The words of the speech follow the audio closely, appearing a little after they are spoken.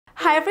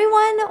Hi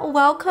everyone,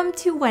 welcome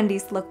to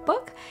Wendy's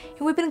Lookbook.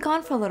 We've been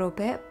gone for a little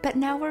bit, but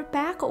now we're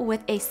back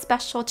with a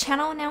special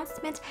channel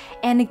announcement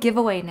and a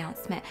giveaway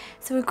announcement.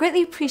 So we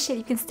greatly appreciate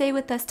you can stay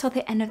with us till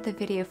the end of the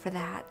video for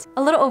that.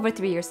 A little over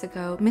 3 years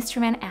ago,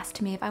 Mr. Man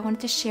asked me if I wanted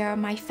to share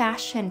my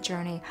fashion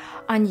journey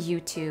on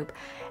YouTube.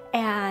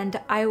 And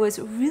I was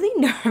really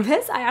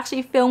nervous. I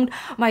actually filmed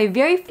my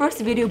very first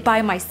video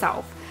by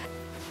myself.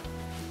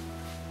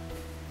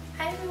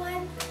 Hi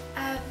everyone.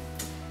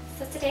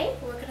 So today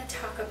we're going to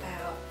talk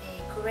about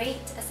a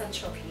great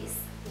essential piece,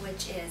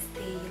 which is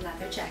the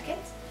leather jacket,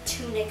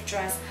 tunic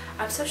dress.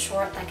 I'm so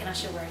short that I can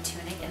actually wear a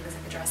tunic and it looks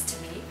like a dress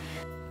to me.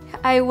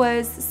 I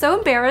was so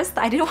embarrassed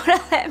that I didn't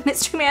want to let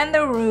Mr. Man in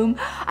the room.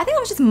 I think I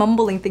was just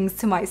mumbling things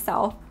to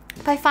myself.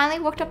 But I finally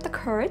worked up the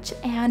courage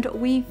and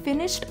we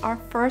finished our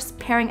first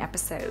pairing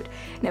episode.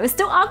 And it was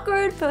still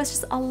awkward, but it was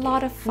just a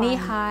lot of fun.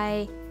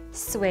 Knee-high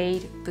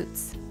suede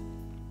boots.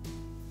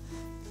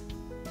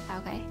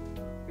 Okay.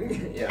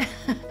 Yeah.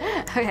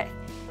 Okay.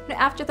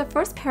 After the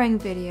first pairing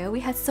video, we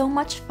had so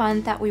much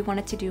fun that we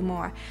wanted to do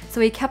more. So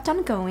we kept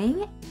on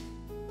going.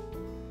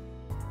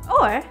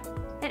 Or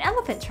an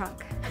elephant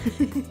trunk.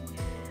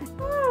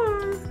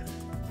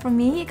 For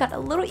me, it got a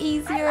little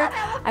easier.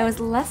 I was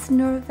less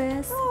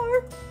nervous.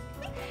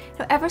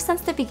 Ever since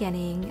the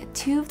beginning,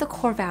 two of the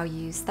core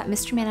values that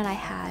Mr. Man and I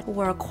had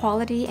were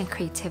quality and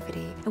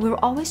creativity. And we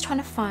were always trying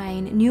to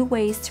find new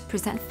ways to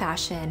present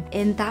fashion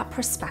in that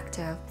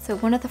perspective. So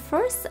one of the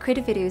first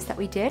creative videos that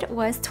we did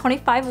was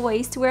 25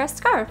 ways to wear a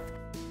scarf.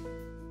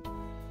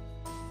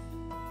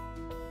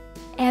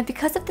 And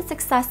because of the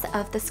success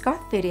of the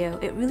scarf video,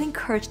 it really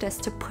encouraged us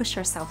to push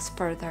ourselves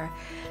further.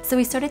 So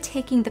we started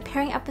taking the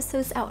pairing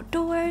episodes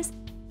outdoors.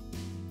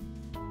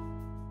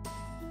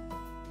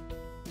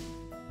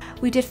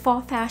 We did fall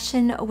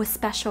fashion with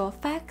special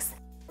effects.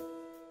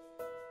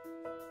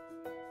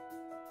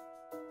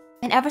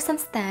 And ever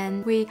since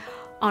then, we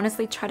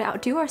honestly try to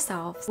outdo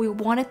ourselves. We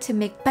wanted to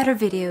make better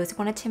videos, we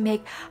wanted to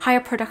make higher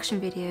production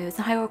videos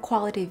and higher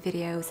quality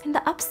videos. And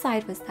the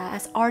upside was that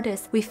as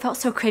artists, we felt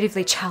so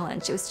creatively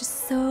challenged. It was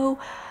just so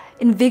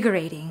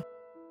invigorating.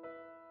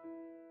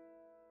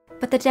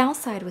 But the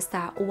downside was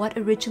that what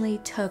originally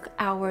took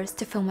hours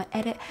to film and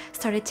edit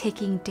started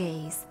taking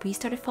days. We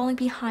started falling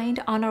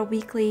behind on our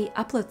weekly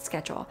upload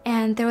schedule.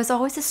 And there was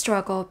always a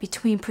struggle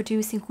between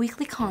producing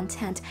weekly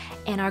content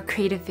and our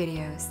creative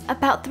videos.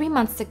 About 3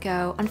 months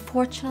ago,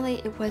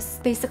 unfortunately, it was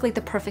basically the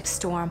perfect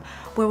storm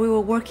where we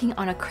were working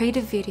on a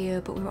creative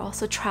video, but we were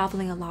also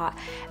traveling a lot.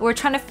 We were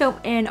trying to film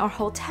in our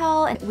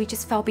hotel and we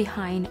just fell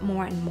behind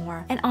more and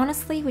more. And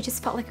honestly, we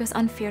just felt like it was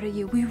unfair to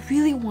you. We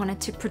really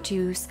wanted to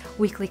produce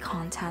weekly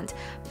content.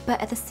 But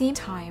at the same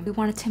time, we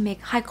wanted to make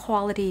high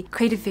quality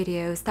creative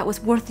videos that was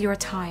worth your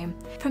time.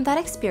 From that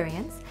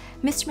experience,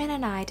 Mr. Man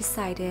and I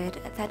decided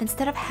that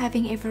instead of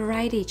having a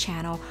variety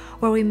channel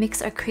where we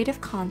mix our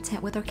creative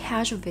content with our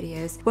casual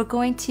videos, we're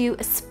going to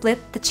split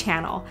the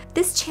channel.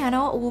 This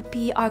channel will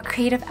be our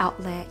creative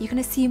outlet. You're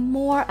going to see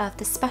more of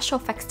the special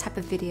effects type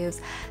of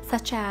videos,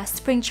 such as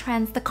Spring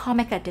Trends, the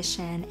comic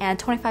edition, and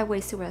 25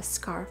 ways to wear a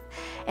scarf,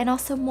 and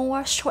also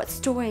more short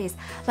stories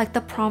like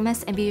the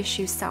Promise and Be Your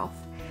True Self.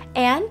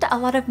 And a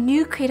lot of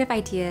new creative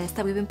ideas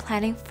that we've been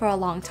planning for a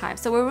long time.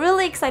 So we're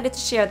really excited to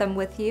share them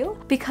with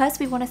you. Because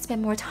we want to spend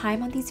more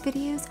time on these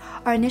videos,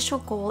 our initial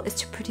goal is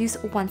to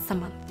produce once a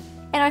month.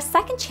 And our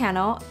second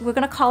channel, we're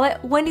going to call it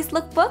Wendy's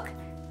Lookbook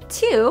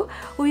 2,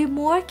 will be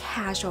more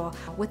casual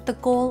with the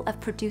goal of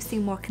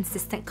producing more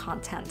consistent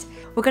content.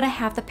 We're going to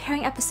have the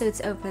pairing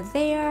episodes over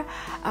there.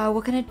 We're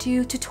going to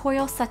do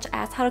tutorials such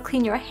as how to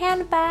clean your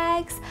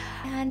handbags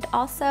and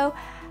also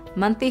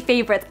monthly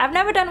favorites. I've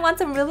never done one,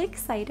 so I'm really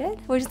excited.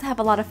 We're just gonna have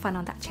a lot of fun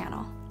on that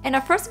channel. And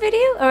our first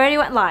video already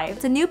went live.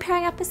 It's a new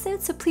pairing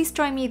episode, so please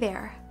join me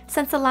there.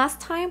 Since the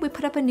last time we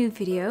put up a new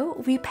video,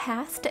 we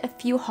passed a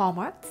few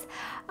hallmarks.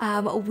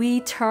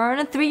 We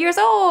turned 3 years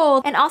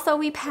old, and also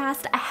we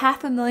passed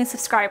 500,000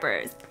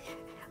 subscribers.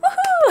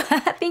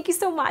 Woohoo! Thank you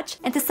so much.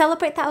 And to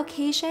celebrate that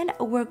occasion,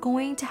 we're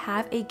going to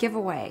have a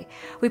giveaway.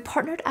 We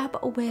partnered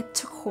up with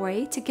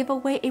Tacori to give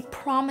away a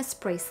Promise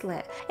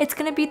Bracelet. It's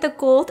going to be the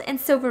gold and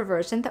silver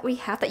version that we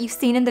have that you've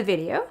seen in the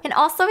video. And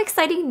also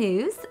exciting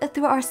news,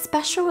 through our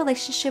special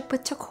relationship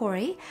with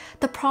Tacori,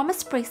 the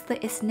Promise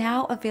Bracelet is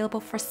now available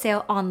for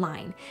sale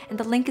online, and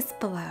the link is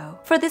below.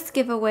 For this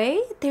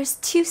giveaway, there's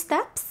 2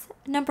 steps.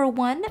 Number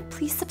 1,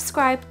 please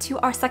subscribe to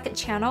our second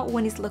channel,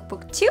 Wendy's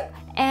Lookbook 2.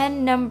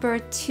 And number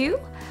 2,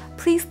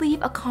 please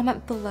leave a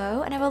comment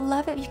below, and I would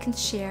love it if you can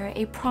share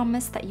a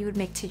promise that you would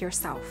make to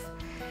yourself.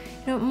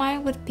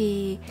 Mine would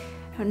be,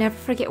 never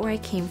forget where I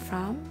came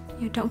from,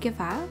 don't give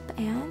up,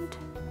 and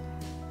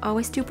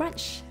always do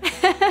brunch.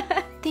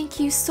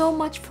 Thank you so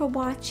much for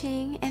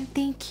watching, and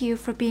thank you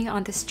for being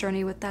on this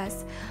journey with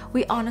us.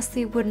 We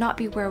honestly would not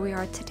be where we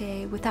are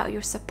today without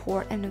your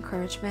support and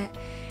encouragement.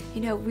 You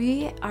know,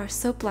 we are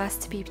so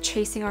blessed to be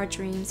chasing our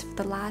dreams for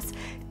the last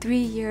 3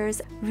 years,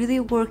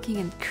 really working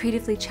and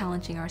creatively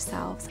challenging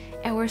ourselves.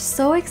 And we're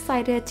so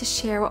excited to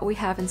share what we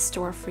have in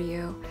store for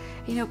you.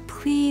 You know,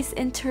 please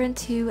enter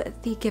into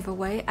the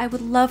giveaway. I would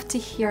love to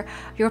hear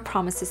your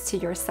promises to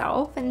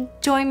yourself and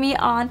join me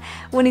on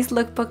Winnie's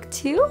Lookbook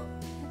too.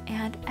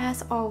 And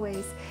as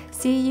always,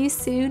 see you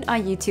soon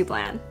on YouTube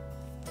land.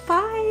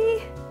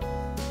 Bye!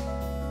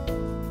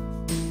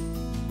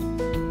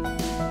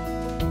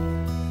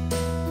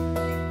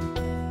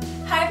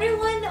 Hi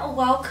everyone,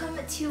 welcome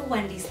to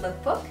Wendy's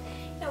Lookbook.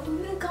 Now,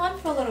 we've been gone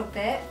for a little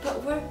bit,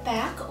 but we're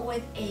back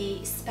with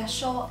a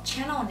special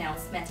channel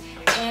announcement.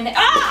 And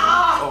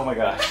oh my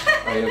gosh,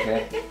 are you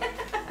okay?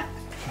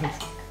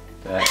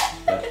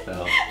 that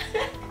fell.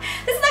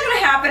 This is not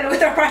gonna happen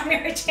with our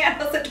primary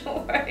channel, so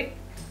don't worry.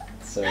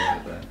 Sorry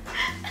about that.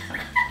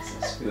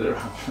 Let's do the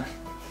wrong one.